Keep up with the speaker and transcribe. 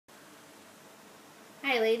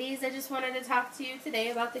Hi ladies, I just wanted to talk to you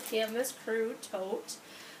today about the Canvas Crew tote.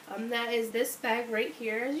 That is this bag right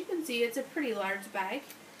here. As you can see, it's a pretty large bag.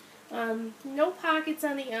 No pockets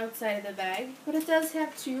on the outside of the bag, but it does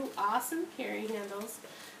have two awesome carry handles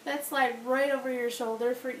that slide right over your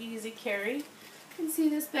shoulder for easy carry. You can see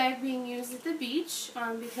this bag being used at the beach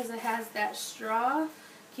because it has that straw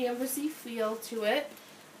canvasy feel to it.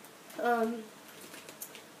 The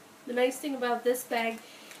nice thing about this bag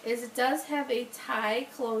is it does have a tie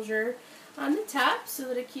closure on the top so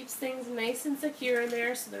that it keeps things nice and secure in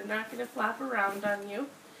there so they're not going to flop around on you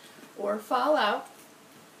or fall out.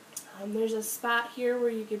 There's a spot here where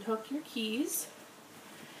you can hook your keys.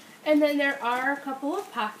 And then there are a couple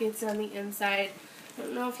of pockets on the inside. I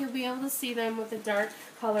don't know if you'll be able to see them with the dark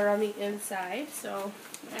color on the inside, so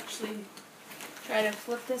actually try to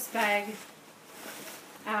flip this bag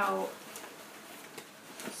out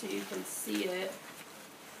so you can see it.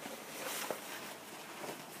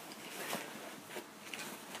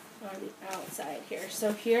 On the outside here.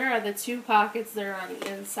 So here are the two pockets that are on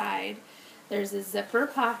the inside. There's a zipper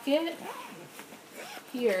pocket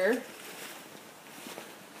here,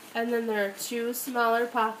 and then there are two smaller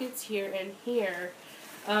pockets here and here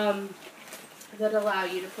that allow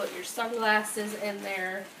you to put your sunglasses in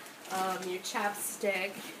there, your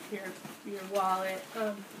chapstick, your wallet,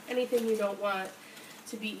 anything you don't want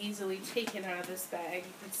to be easily taken out of this bag.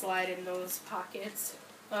 You can slide in those pockets.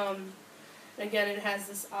 Again, it has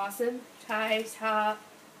this awesome tie top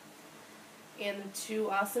and the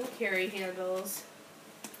two awesome carry handles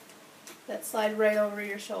that slide right over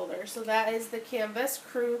your shoulder. So that is the Canvas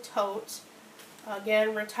Crew tote.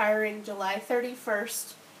 Again, retiring July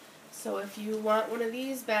 31st. So if you want one of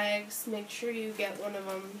these bags, make sure you get one of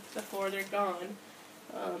them before they're gone,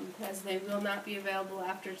 as they will not be available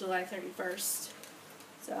after July 31st.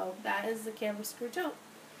 So that is the Canvas Crew tote.